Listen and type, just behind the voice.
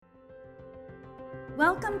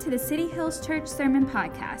Welcome to the City Hills Church Sermon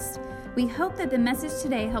Podcast. We hope that the message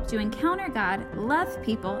today helped you encounter God, love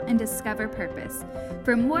people, and discover purpose.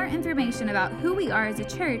 For more information about who we are as a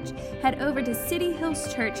church, head over to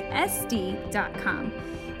cityhillschurchsd.com.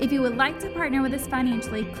 If you would like to partner with us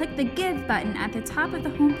financially, click the Give button at the top of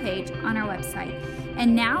the homepage on our website.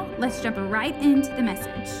 And now, let's jump right into the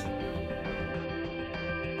message.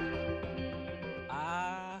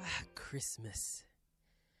 Christmas.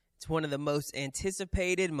 It's one of the most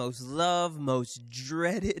anticipated, most loved, most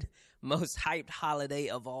dreaded, most hyped holiday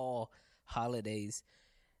of all holidays.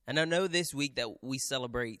 And I know this week that we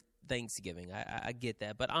celebrate Thanksgiving. I get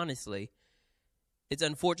that. But honestly, it's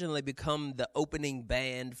unfortunately become the opening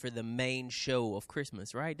band for the main show of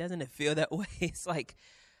Christmas, right? Doesn't it feel that way? It's like,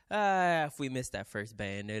 if we miss that first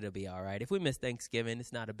band, it'll be all right. If we miss Thanksgiving,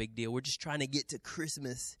 it's not a big deal. We're just trying to get to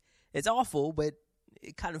Christmas. It's awful, but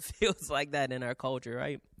it kind of feels like that in our culture,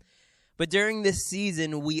 right? But during this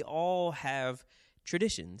season, we all have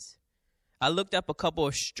traditions. I looked up a couple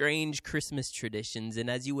of strange Christmas traditions, and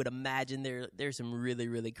as you would imagine, there's some really,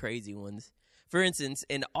 really crazy ones. For instance,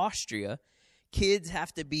 in Austria, kids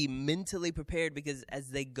have to be mentally prepared because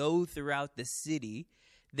as they go throughout the city,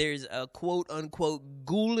 there's a quote-unquote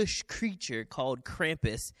ghoulish creature called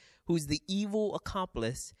Krampus, who's the evil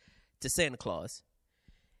accomplice to Santa Claus.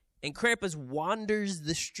 And Krampus wanders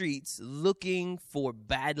the streets looking for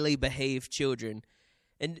badly behaved children.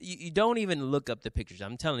 And you don't even look up the pictures.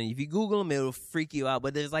 I'm telling you, if you Google them, it'll freak you out.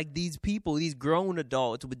 But there's like these people, these grown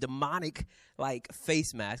adults with demonic like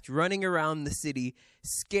face masks running around the city,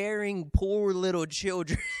 scaring poor little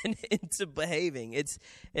children into behaving. It's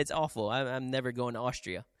awful. I'm never going to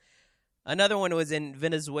Austria. Another one was in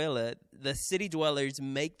Venezuela. The city dwellers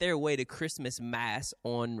make their way to Christmas Mass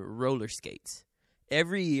on roller skates.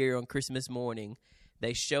 Every year on Christmas morning,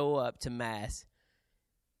 they show up to Mass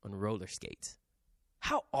on roller skates.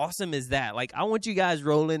 How awesome is that? Like, I want you guys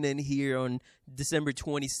rolling in here on December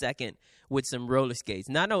 22nd with some roller skates.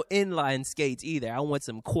 Not no inline skates either. I want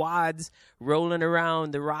some quads rolling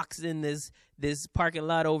around the rocks in this parking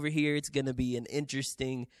lot over here. It's going to be an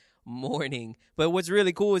interesting morning. But what's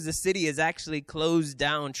really cool is the city has actually closed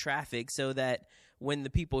down traffic so that when the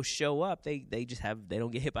people show up, they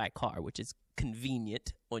don't get hit by a car, which is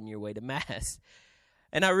convenient on your way to Mass.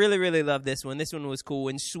 And I really, really love this one. This one was cool.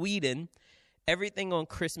 In Sweden, everything on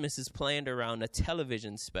Christmas is planned around a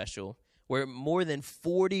television special where more than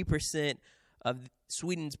 40% of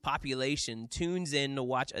Sweden's population tunes in to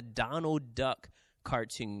watch a Donald Duck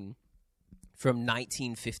cartoon from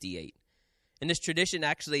 1958. And this tradition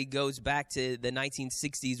actually goes back to the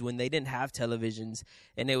 1960s when they didn't have televisions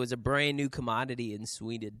and it was a brand new commodity in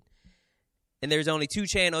Sweden. And there's only 2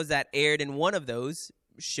 channels that aired, and one of those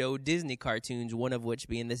showed Disney cartoons, one of which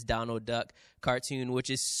being this Donald Duck cartoon,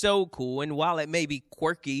 which is so cool. And while it may be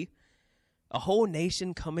quirky, a whole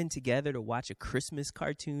nation coming together to watch a Christmas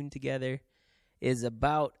cartoon together is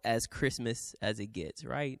about as Christmas as it gets,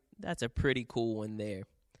 right? That's a pretty cool one there.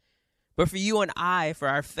 But for you and I, for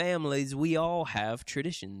our families, we all have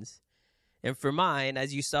traditions. And for mine,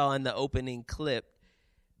 as you saw in the opening clip,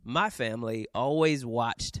 my family always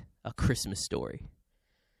watched A Christmas Story.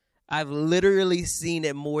 I've literally seen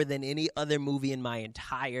it more than any other movie in my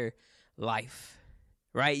entire life,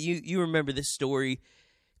 right? You remember this story.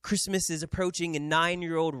 Christmas is approaching and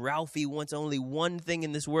 9-year-old Ralphie wants only one thing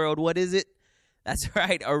in this world. What is it? That's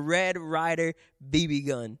right, a Red Ryder BB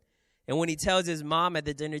gun. And when he tells his mom at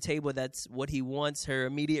the dinner table that's what he wants, her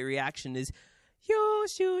immediate reaction is, "You'll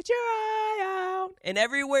shoot your eye out." And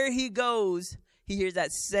everywhere he goes, he hears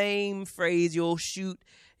that same phrase, "You'll shoot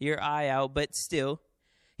your eye out." But still,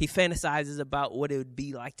 he fantasizes about what it would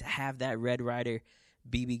be like to have that Red Ryder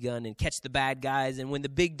BB gun and catch the bad guys. And when the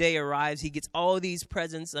big day arrives, he gets all these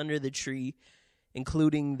presents under the tree,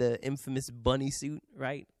 including the infamous bunny suit,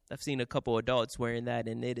 right? I've seen a couple adults wearing that,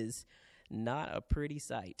 and it is not a pretty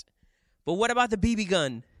sight. But what about the BB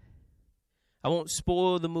gun? I won't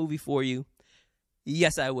spoil the movie for you.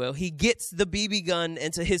 Yes, I will. He gets the BB gun,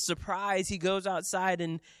 and to his surprise, he goes outside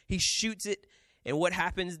and he shoots it. And what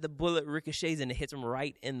happens? The bullet ricochets and it hits him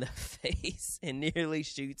right in the face and nearly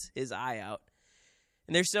shoots his eye out.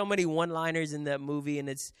 And there's so many one-liners in that movie, and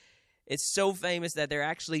it's so famous that there are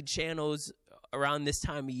actually channels around this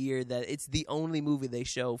time of year that it's the only movie they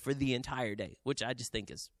show for the entire day, which I just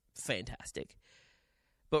think is fantastic.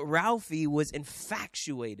 But Ralphie was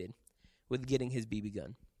infatuated with getting his BB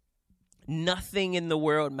gun. Nothing in the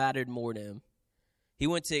world mattered more to him. He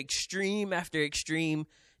went to extreme after extreme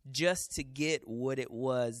just to get what it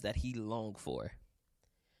was that he longed for.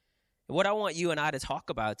 And what I want you and I to talk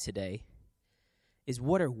about today is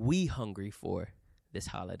what are we hungry for this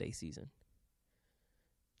holiday season?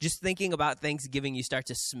 Just thinking about Thanksgiving, you start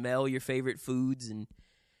to smell your favorite foods and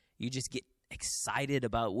you just get excited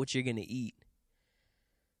about what you're going to eat.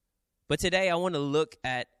 But today I want to look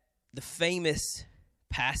at the famous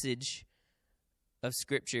passage of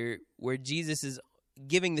Scripture where Jesus is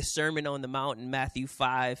giving the Sermon on the Mount in Matthew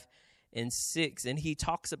 5 and 6, and he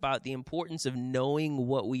talks about the importance of knowing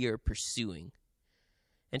what we are pursuing.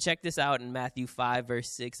 And check this out in Matthew 5, verse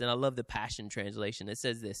 6, and I love the Passion Translation. It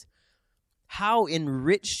says this: "How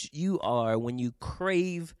enriched you are when you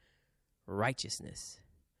crave righteousness,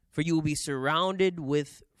 for you will be surrounded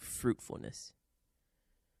with fruitfulness."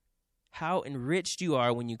 How enriched you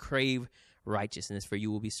are when you crave righteousness, for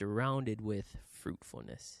you will be surrounded with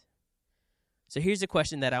fruitfulness. So here's a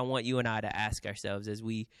question that I want you and I to ask ourselves as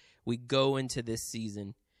we go into this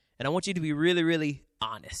season. And I want you to be really, really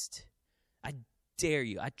honest. I dare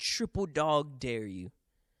you. I triple dog dare you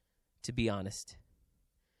to be honest.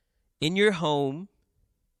 In your home,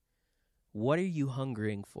 what are you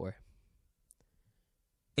hungering for?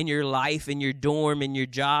 In your life, in your dorm, in your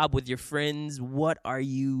job, with your friends, what are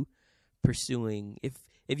you pursuing?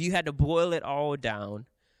 If you had to boil it all down,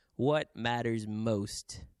 what matters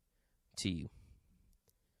most to you?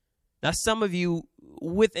 Now, some of you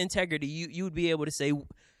with integrity, you would be able to say,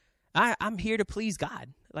 I'm here to please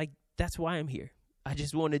God. Like, that's why I'm here. I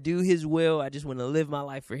just want to do his will. I just want to live my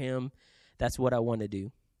life for him. That's what I want to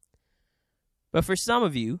do. But for some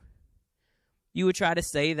of you, you would try to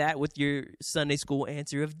say that with your Sunday school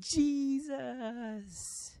answer of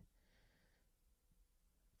Jesus.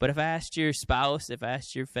 But if I asked your spouse, if I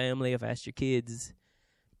asked your family, if I asked your kids,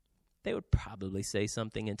 they would probably say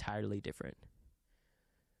something entirely different.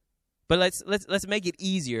 But let's make it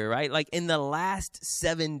easier, right? Like in the last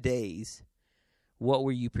 7 days, what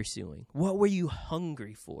were you pursuing? What were you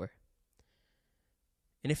hungry for?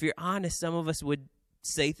 And if you're honest, some of us would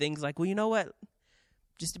say things like, well, you know what?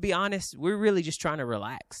 Just to be honest, we're really just trying to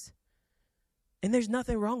relax. And there's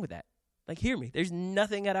nothing wrong with that. Like, hear me. There's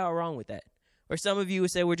nothing at all wrong with that. Or some of you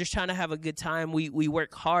would say, we're just trying to have a good time. We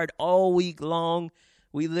work hard all week long.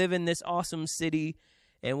 We live in this awesome city,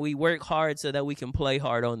 and we work hard so that we can play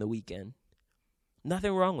hard on the weekend.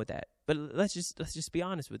 Nothing wrong with that. But let's just be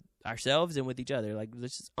honest with ourselves and with each other. Like,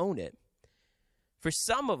 let's just own it. For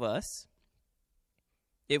some of us,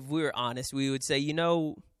 if we were honest, we would say, you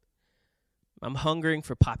know, I'm hungering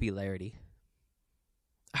for popularity.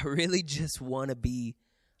 I really just want to be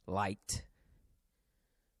liked.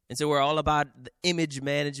 And so we're all about the image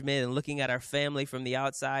management and looking at our family from the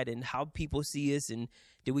outside and how people see us, and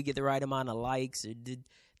did we get the right amount of likes, or did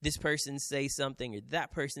this person say something or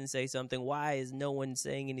that person say something? Why is no one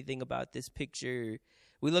saying anything about this picture?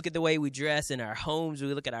 We look at the way we dress in our homes,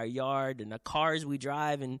 we look at our yard and the cars we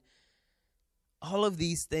drive, and all of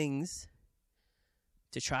these things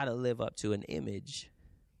to try to live up to an image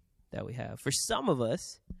that we have. For some of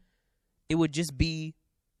us, it would just be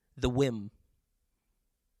the whim.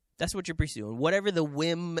 That's what you're pursuing. Whatever the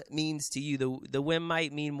whim means to you, the whim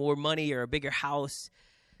might mean more money or a bigger house,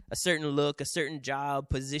 a certain look, a certain job,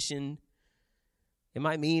 position. It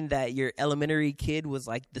might mean that your elementary kid was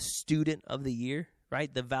like the student of the year,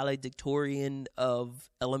 right? The valedictorian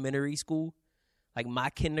of elementary school. Like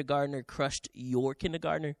my kindergartner crushed your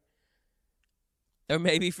kindergartner. Or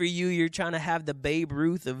maybe for you, you're trying to have the Babe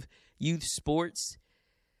Ruth of youth sports.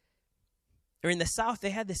 Or in the South,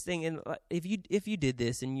 they had this thing, and if you did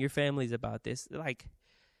this and your family's about this, like,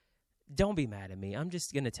 don't be mad at me. I'm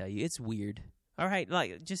just going to tell you, it's weird. All right?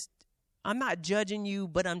 Like, just, I'm not judging you,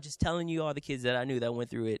 but I'm just telling you, all the kids that I knew that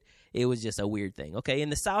went through it, it was just a weird thing, okay?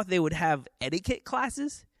 In the South, they would have etiquette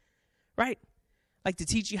classes, right? Like to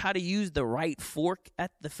teach you how to use the right fork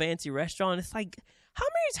at the fancy restaurant. It's like, how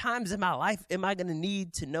many times in my life am I going to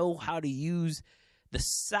need to know how to use the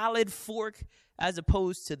salad fork as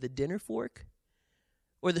opposed to the dinner fork?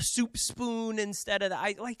 Or the soup spoon instead of the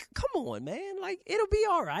ice. Like, come on, man. Like, it'll be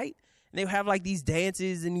all right. And they would have, like, these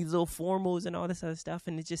dances and these little formals and all this other stuff.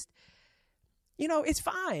 And it just, you know, it's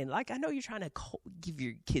fine. Like, I know you're trying to give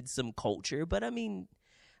your kids some culture. But, I mean,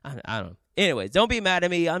 I don't know. Anyways, don't be mad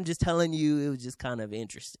at me. I'm just telling you it was just kind of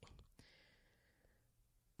interesting.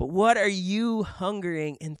 But what are you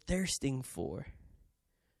hungering and thirsting for?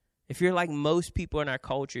 If you're like most people in our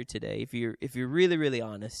culture today, if you're really, really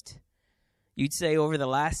honest, you'd say over the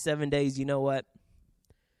last 7 days, you know what?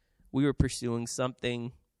 We were pursuing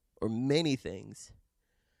something or many things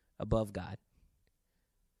above God.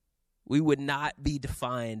 We would not be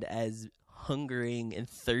defined as hungering and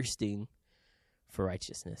thirsting for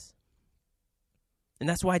righteousness. And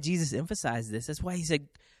that's why Jesus emphasized this. That's why he said,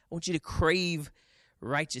 I want you to crave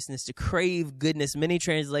righteousness, to crave goodness. Many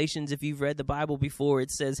translations, if you've read the Bible before,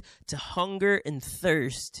 it says to hunger and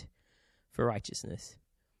thirst for righteousness.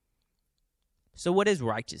 So what is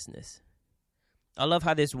righteousness? I love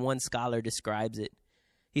how this one scholar describes it.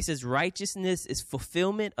 He says, righteousness is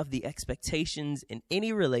fulfillment of the expectations in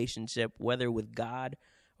any relationship, whether with God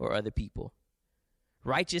or other people.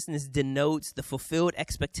 Righteousness denotes the fulfilled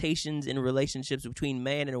expectations in relationships between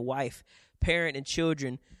man and wife, parent and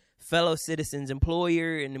children, fellow citizens,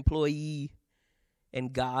 employer and employee,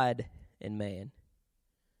 and God and man.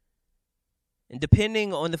 And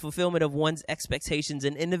depending on the fulfillment of one's expectations,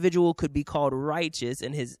 an individual could be called righteous,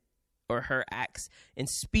 and his or her acts and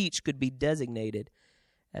speech could be designated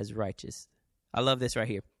as righteous. I love this right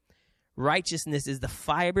here. Righteousness is the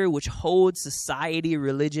fiber which holds society,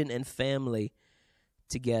 religion, and family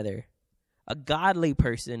together. A godly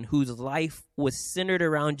person whose life was centered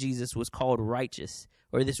around Jesus was called righteous,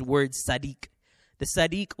 or this word Sadiq. The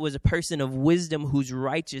Sadiq was a person of wisdom whose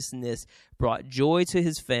righteousness brought joy to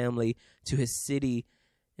his family, to his city,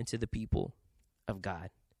 and to the people of God.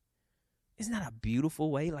 Isn't that a beautiful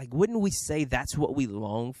way? Like, wouldn't we say that's what we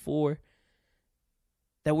long for?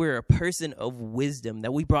 That we're a person of wisdom,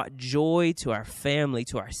 that we brought joy to our family,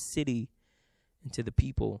 to our city, and to the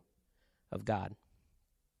people of God.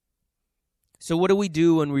 So what do we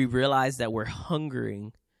do when we realize that we're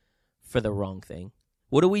hungering for the wrong thing?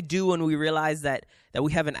 What do we do when we realize that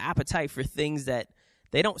we have an appetite for things that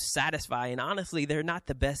they don't satisfy, and honestly, they're not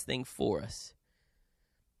the best thing for us?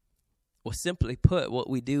 Well, simply put,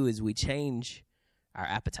 what we do is we change our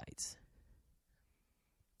appetites.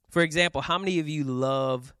 For example, how many of you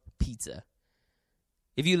love pizza?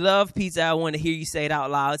 If you love pizza, I want to hear you say it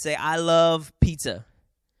out loud. Say, I love pizza.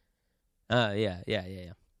 Yeah.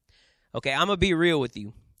 Okay, I'm going to be real with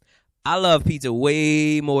you. I love pizza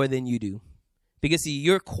way more than you do. Because, see,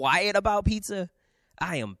 you're quiet about pizza.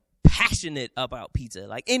 I am passionate about pizza.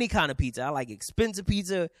 Like any kind of pizza. I like expensive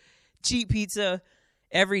pizza, cheap pizza.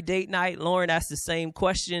 Every date night, Lauren asks the same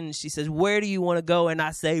question. She says, where do you want to go? And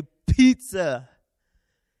I say, pizza.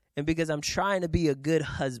 And because I'm trying to be a good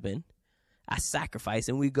husband, I sacrifice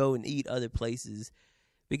and we go and eat other places.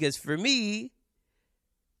 Because for me,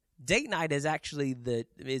 date night is actually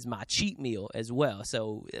is my cheat meal as well.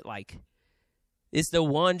 So it's the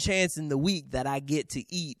one chance in the week that I get to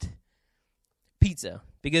eat pizza.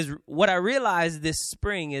 Because what I realized this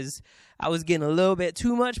spring is I was getting a little bit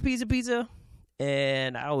too much pizza,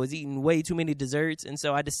 and I was eating way too many desserts. And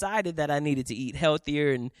so I decided that I needed to eat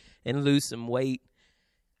healthier and lose some weight.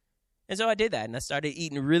 And so I did that, and I started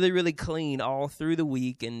eating really, really clean all through the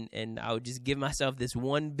week, and I would just give myself this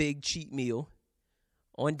one big cheat meal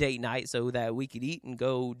on date night so that we could eat and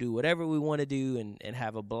go do whatever we want to do and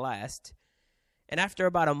have a blast. And after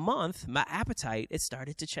about a month, my appetite, it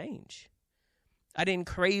started to change. I didn't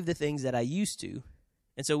crave the things that I used to.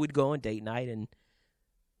 And so we'd go on date night, and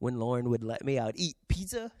when Lauren would let me, I would eat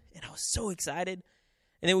pizza, and I was so excited.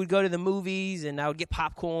 And then we'd go to the movies, and I would get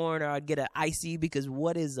popcorn, or I'd get an icy, because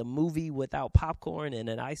what is a movie without popcorn and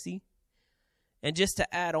an icy? And just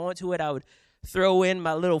to add on to it, I would throw in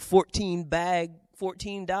my little $14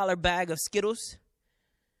 bag of Skittles.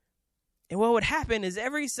 And what would happen is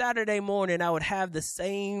every Saturday morning, I would have the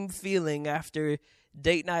same feeling after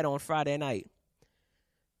date night on Friday night.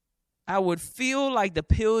 I would feel like the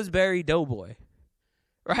Pillsbury Doughboy,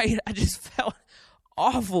 right? I just felt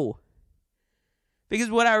awful. Because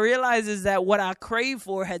what I realized is that what I craved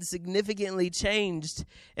for had significantly changed.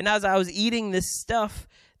 And as I was eating this stuff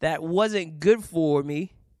that wasn't good for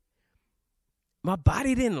me, my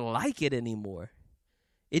body didn't like it anymore.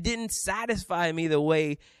 It didn't satisfy me the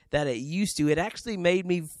way that it used to. It actually made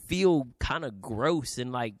me feel kind of gross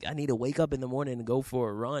and like I need to wake up in the morning and go for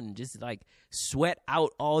a run. Just like sweat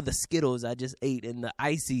out all the Skittles I just ate and the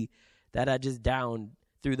icy that I just downed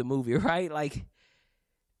through the movie, right? Like,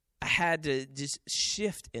 I had to just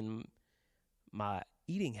shift in my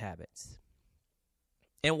eating habits.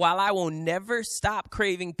 And while I will never stop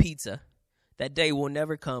craving pizza, that day will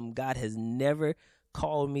never come. God has never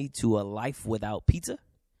called me to a life without pizza.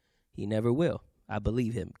 He never will. I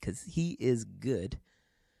believe him because he is good.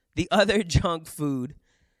 The other junk food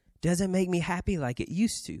doesn't make me happy like it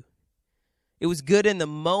used to. It was good in the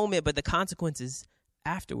moment, but the consequences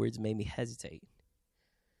afterwards made me hesitate.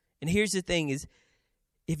 And here's the thing is,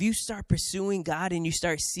 if you start pursuing God and you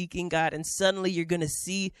start seeking God, and suddenly you're going to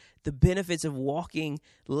see the benefits of walking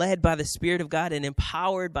led by the Spirit of God and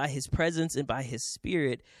empowered by his presence and by his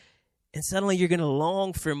Spirit, and suddenly you're going to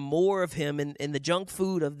long for more of him, and the junk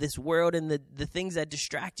food of this world and the things that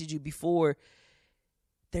distracted you before,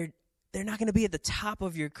 they're not going to be at the top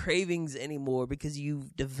of your cravings anymore because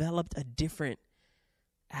you've developed a different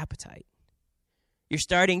appetite. You're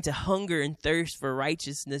starting to hunger and thirst for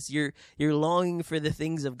righteousness. You're longing for the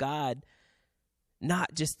things of God,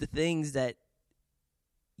 not just the things that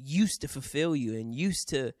used to fulfill you and used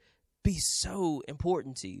to be so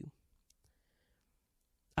important to you.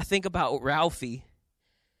 I think about Ralphie.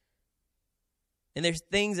 And there's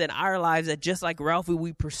things in our lives that, just like Ralphie,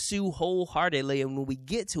 we pursue wholeheartedly. And when we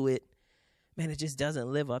get to it, man, it just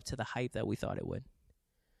doesn't live up to the hype that we thought it would.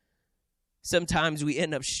 Sometimes we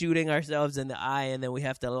end up shooting ourselves in the eye, and then we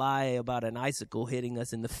have to lie about an icicle hitting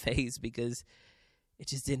us in the face because it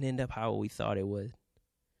just didn't end up how we thought it would.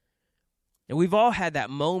 And we've all had that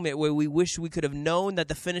moment where we wish we could have known that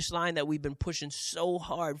the finish line that we've been pushing so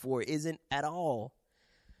hard for isn't at all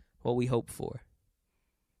what we hoped for.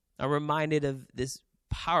 I'm reminded of this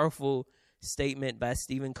powerful statement by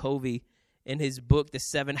Stephen Covey in his book, The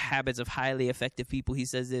 7 Habits of Highly Effective People. He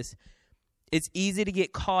says this: it's easy to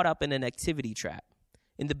get caught up in an activity trap,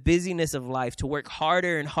 in the busyness of life, to work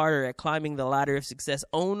harder and harder at climbing the ladder of success,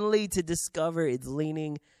 only to discover it's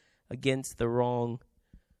leaning against the wrong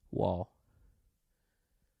wall.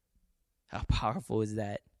 How powerful is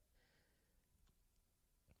that?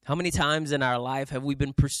 How many times in our life have we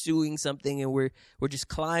been pursuing something and we're just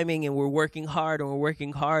climbing and we're working hard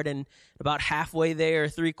and about halfway there,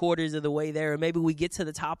 3/4 of the way there, and maybe we get to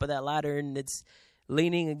the top of that ladder and it's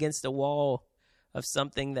leaning against a wall of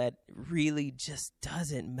something that really just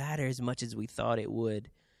doesn't matter as much as we thought it would,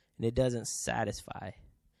 and it doesn't satisfy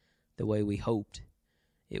the way we hoped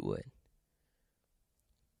it would.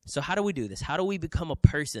 So how do we do this? How do we become a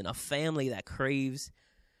person, a family that craves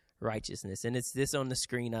righteousness? And it's this on the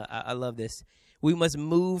screen. I love this. We must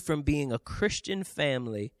move from being a Christian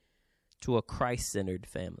family to a Christ-centered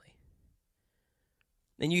family.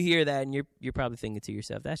 And you hear that and you're probably thinking to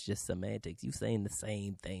yourself, that's just semantics. You're saying the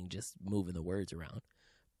same thing, just moving the words around.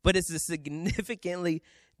 But it's a significantly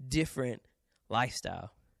different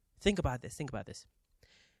lifestyle. Think about this.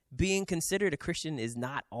 Being considered a Christian is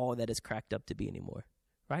not all that it's cracked up to be anymore,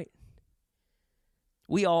 right?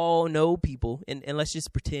 We all know people, and let's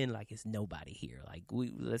just pretend like it's nobody here.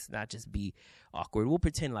 Let's not just be awkward. We'll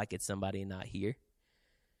pretend like it's somebody not here.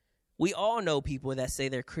 We all know people that say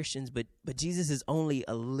they're Christians, but Jesus is only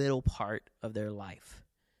a little part of their life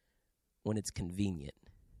when it's convenient,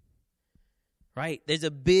 right? There's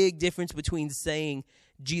a big difference between saying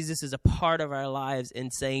Jesus is a part of our lives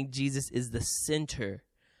and saying Jesus is the center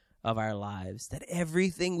of our lives, that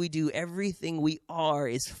everything we do, everything we are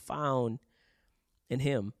is found in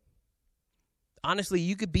him. Honestly,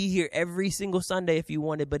 you could be here every single Sunday if you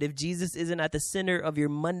wanted, but if Jesus isn't at the center of your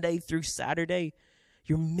Monday through Saturday,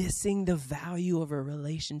 you're missing the value of a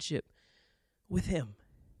relationship with him.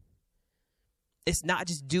 It's not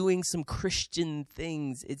just doing some Christian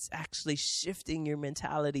things. It's actually shifting your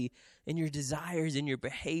mentality and your desires and your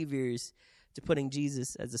behaviors to putting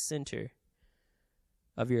Jesus as the center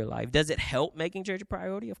of your life. Does it help making church a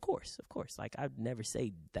priority? Of course. I'd never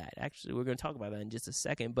say that. Actually, we're going to talk about that in just a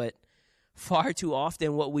second. But far too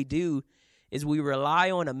often what we do is we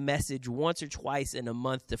rely on a message once or twice in a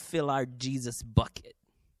month to fill our Jesus bucket.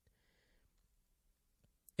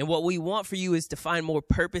 And what we want for you is to find more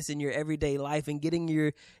purpose in your everyday life, and getting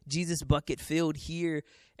your Jesus bucket filled here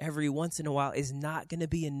every once in a while is not going to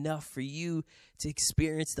be enough for you to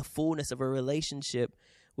experience the fullness of a relationship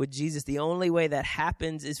with Jesus. The only way that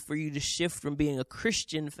happens is for you to shift from being a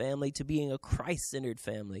Christian family to being a Christ-centered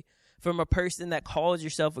family. From a person that calls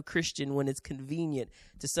yourself a Christian when it's convenient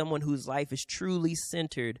to someone whose life is truly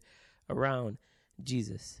centered around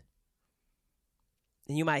Jesus.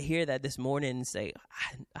 And you might hear that this morning and say,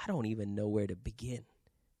 I don't even know where to begin.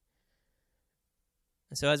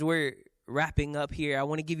 And so as we're wrapping up here, I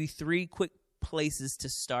want to give you 3 quick places to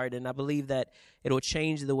start, and I believe that it'll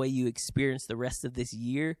change the way you experience the rest of this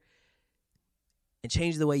year and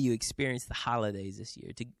change the way you experience the holidays this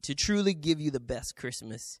year to truly give you the best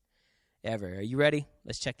Christmas ever. Are you ready?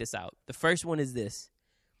 Let's check this out. The first one is this: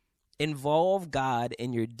 involve God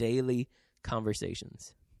in your daily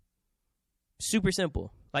conversations. Super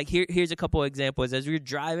simple. Like here's a couple of examples. As you're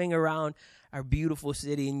driving around our beautiful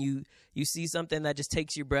city and you see something that just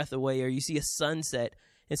takes your breath away, or you see a sunset,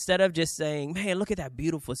 instead of just saying, man, look at that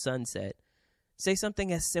beautiful sunset, say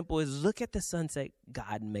something as simple as, look at the sunset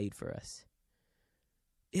God made for us.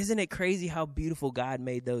 Isn't it crazy how beautiful God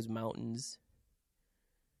made those mountains?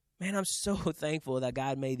 Man, I'm so thankful that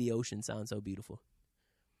God made the ocean sound so beautiful.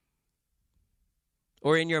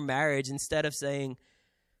 Or in your marriage, instead of saying,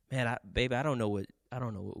 man, baby, I don't know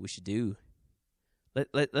what we should do.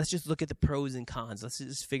 Let's just look at the pros and cons. Let's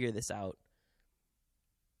just figure this out.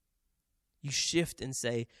 You shift and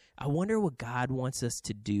say, I wonder what God wants us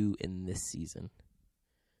to do in this season.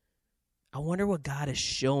 I wonder what God is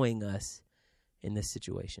showing us in this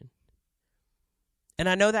situation. And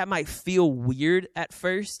I know that might feel weird at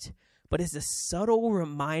first, but it's a subtle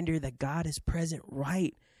reminder that God is present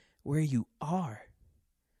right where you are.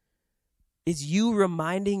 It's you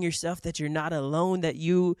reminding yourself that you're not alone, that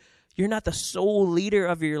you're not the sole leader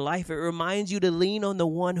of your life. It reminds you to lean on the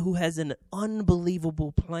one who has an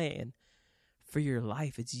unbelievable plan for your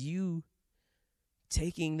life. It's you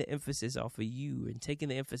taking the emphasis off of you and taking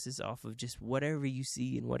the emphasis off of just whatever you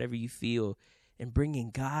see and whatever you feel and bringing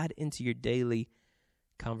God into your daily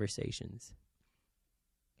conversations.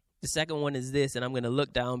 The second one is this, and I'm going to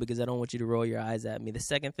look down because I don't want you to roll your eyes at me. The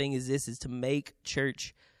second thing is this, is to make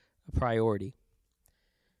church a priority.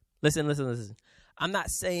 Listen. I'm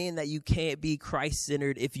not saying that you can't be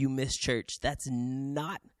Christ-centered if you miss church. That's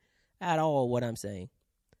not at all what I'm saying.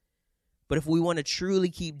 But if we want to truly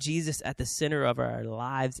keep Jesus at the center of our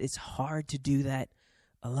lives, it's hard to do that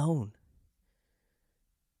alone.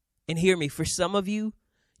 And hear me, for some of you,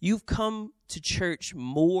 you've come to church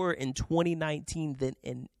more in 2019 than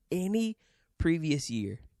in any previous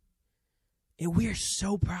year. And we are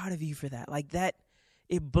so proud of you for that. Like that,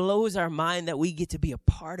 it blows our mind that we get to be a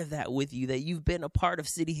part of that with you, that you've been a part of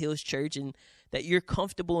City Hills Church and that you're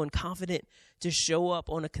comfortable and confident to show up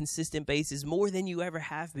on a consistent basis more than you ever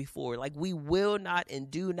have before. Like, we will not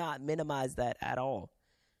and do not minimize that at all.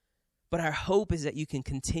 But our hope is that you can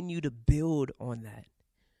continue to build on that.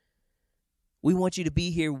 We want you to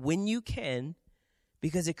be here when you can,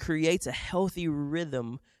 because it creates a healthy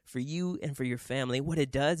rhythm for you and for your family. What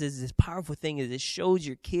it does is, this powerful thing is, it shows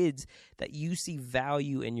your kids that you see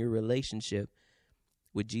value in your relationship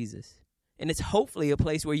with Jesus. And it's hopefully a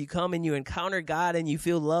place where you come and you encounter God and you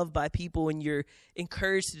feel loved by people and you're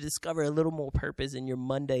encouraged to discover a little more purpose in your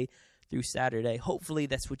Monday through Saturday. Hopefully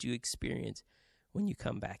that's what you experience when you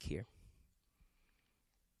come back here.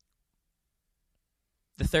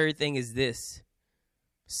 The third thing is this: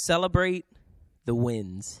 celebrate the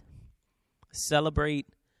wins. Celebrate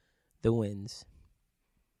the wins.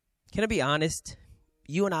 Can I be honest?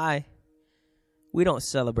 You and I, we don't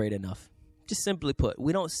celebrate enough. Just simply put,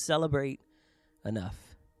 we don't celebrate enough.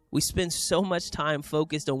 We spend so much time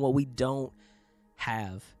focused on what we don't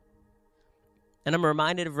have. And I'm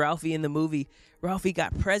reminded of Ralphie in the movie. Ralphie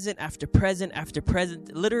got present after present after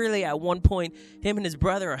present. Literally, at one point, him and his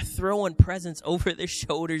brother are throwing presents over their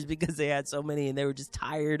shoulders because they had so many and they were just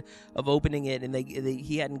tired of opening it, and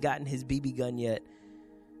he hadn't gotten his BB gun yet.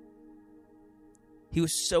 He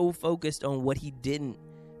was so focused on what he didn't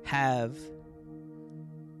have.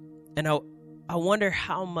 And I wonder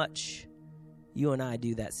how much you and I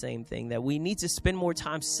do that same thing, that we need to spend more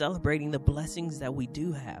time celebrating the blessings that we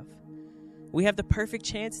do have. We have the perfect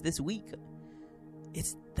chance this week.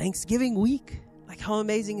 It's Thanksgiving week. Like, how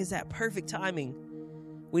amazing is that? Perfect timing.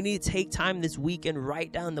 We need to take time this week and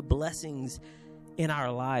write down the blessings in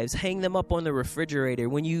our lives. Hang them up on the refrigerator.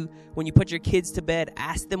 When you put your kids to bed,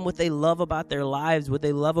 ask them what they love about their lives, what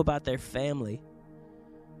they love about their family.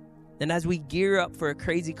 And as we gear up for a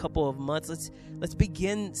crazy couple of months, let's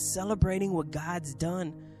begin celebrating what God's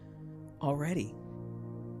done already.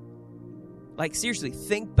 Like, seriously,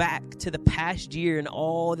 think back to the past year and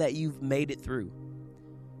all that you've made it through.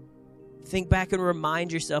 Think back and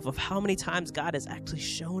remind yourself of how many times God has actually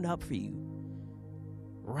shown up for you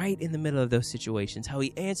right in the middle of those situations, how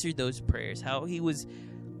he answered those prayers, how he was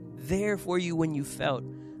there for you when you felt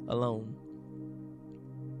alone.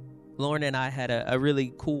 Lauren and I had a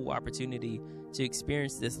really cool opportunity to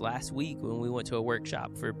experience this last week when we went to a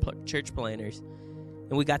workshop for church planners.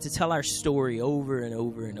 And we got to tell our story over and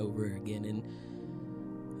over and over again. And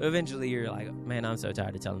eventually you're like, man, I'm so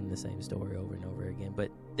tired of telling the same story over and over again.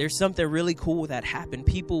 But there's something really cool that happened.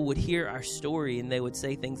 People would hear our story and they would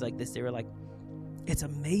say things like this. They were like, it's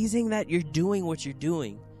amazing that you're doing what you're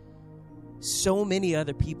doing. So many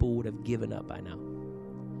other people would have given up by now.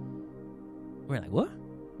 We're like, what?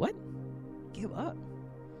 What? Give up?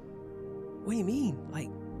 What do you mean? Like,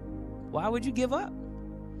 why would you give up?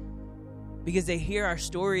 Because they hear our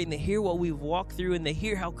story and they hear what we've walked through and they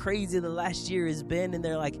hear how crazy the last year has been, and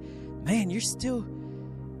they're like, man, you're still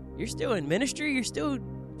in ministry, you're still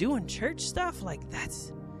doing church stuff. Like,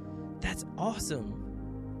 that's awesome.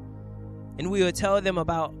 And we would tell them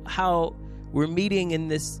about how we're meeting in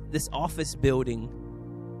this office building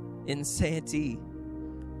in Santee.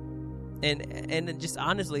 And just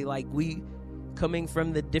honestly, like, we coming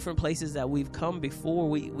from the different places that we've come before,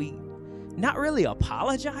 we not really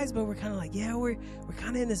apologize, but we're kind of like, yeah, we're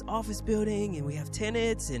kind of in this office building and we have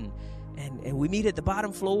tenants and we meet at the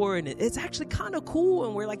bottom floor and it's actually kind of cool.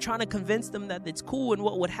 And we're like trying to convince them that it's cool. And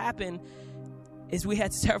what would happen is we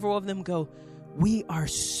had several of them go, we are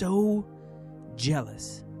so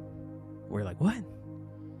jealous. We're like, what? And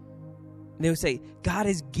they would say, God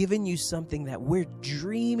has given you something that we're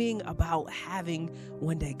dreaming about having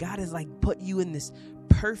one day. God has like put you in this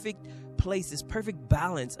perfect place, this perfect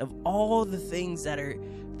balance of all the things that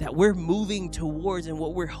we're moving towards and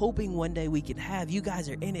what we're hoping one day we can have. You guys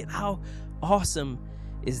are in it. How awesome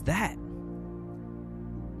is that?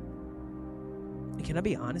 And can I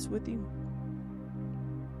be honest with you?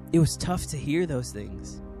 It was tough to hear those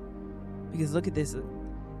things. Because look at this.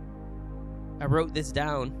 I wrote this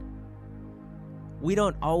down. We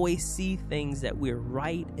don't always see things that we're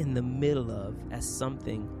right in the middle of as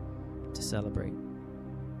something to celebrate.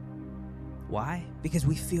 Why? Because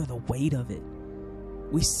we feel the weight of it.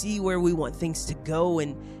 We see where we want things to go,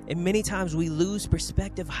 and many times we lose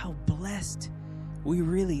perspective of how blessed we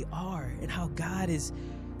really are and how God is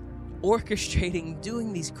orchestrating,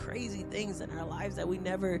 doing these crazy things in our lives that we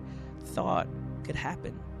never thought could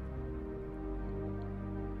happen.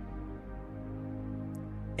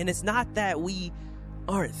 And it's not that we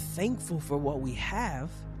aren't thankful for what we have,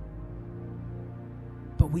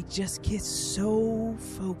 but we just get so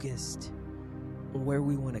focused on where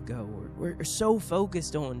we want to go. We're so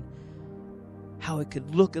focused on how it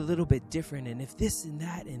could look a little bit different, and if this and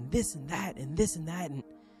that and this and that and this and that, and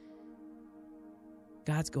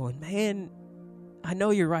God's going, man, I know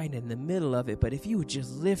you're right in the middle of it, but if you would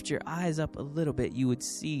just lift your eyes up a little bit, you would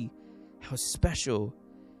see how special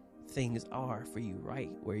things are for you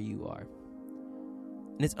right where you are.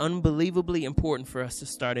 And it's unbelievably important for us to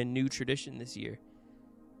start a new tradition this year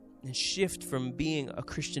and shift from being a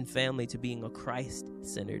Christian family to being a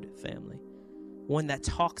Christ-centered family. One that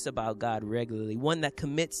talks about God regularly, one that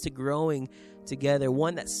commits to growing together,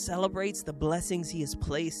 one that celebrates the blessings He has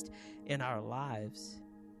placed in our lives.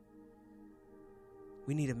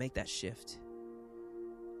 We need to make that shift.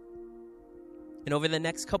 And over the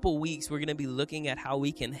next couple weeks, we're going to be looking at how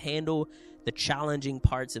we can handle the challenging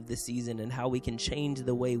parts of this season and how we can change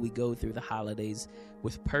the way we go through the holidays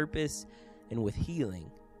with purpose and with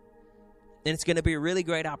healing. And it's going to be a really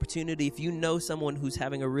great opportunity. If you know someone who's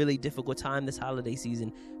having a really difficult time this holiday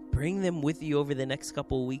season, bring them with you over the next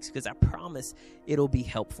couple of weeks, because I promise it'll be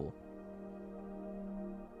helpful.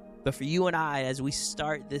 But for you and I, as we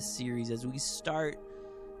start this series, as we start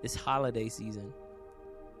this holiday season,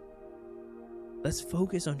 let's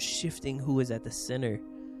focus on shifting who is at the center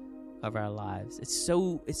of our lives.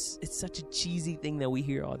 It's such a cheesy thing that we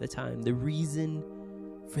hear all the time, the reason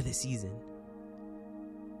for the season.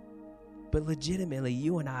 But legitimately,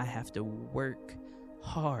 you and I have to work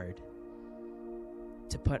hard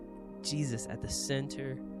to put Jesus at the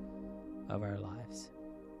center of our lives.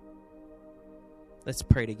 Let's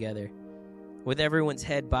pray together. With everyone's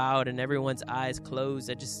head bowed and everyone's eyes closed,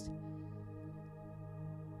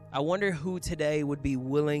 I wonder who today would be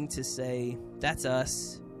willing to say, that's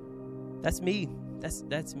us. That's me.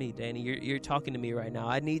 That's me, Danny. You're talking to me right now.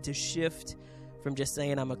 I need to shift from just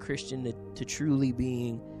saying I'm a Christian to truly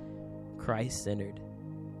being Christ-centered.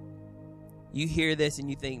 You hear this and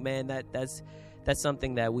you think, man, that's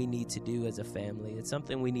something that we need to do as a family. It's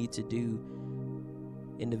something we need to do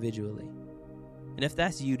individually. And if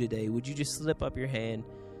that's you today, would you just slip up your hand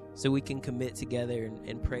so we can commit together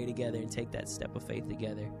and pray together and take that step of faith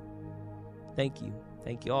together? Thank you.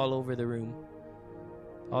 Thank you all over the room.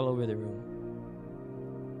 All over the room.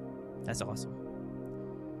 That's awesome.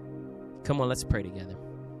 Come on, let's pray together.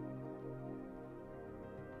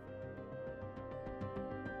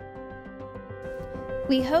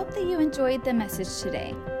 We hope that you enjoyed the message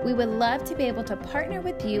today. We would love to be able to partner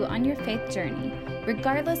with you on your faith journey.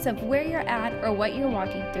 Regardless of where you're at or what you're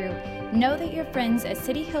walking through, know that your friends at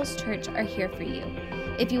City Hills Church are here for you.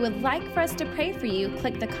 If you would like for us to pray for you,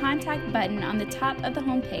 click the contact button on the top of the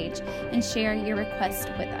homepage and share your request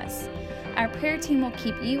with us. Our prayer team will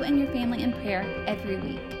keep you and your family in prayer every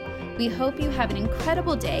week. We hope you have an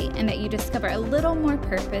incredible day and that you discover a little more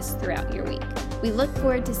purpose throughout your week. We look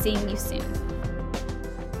forward to seeing you soon.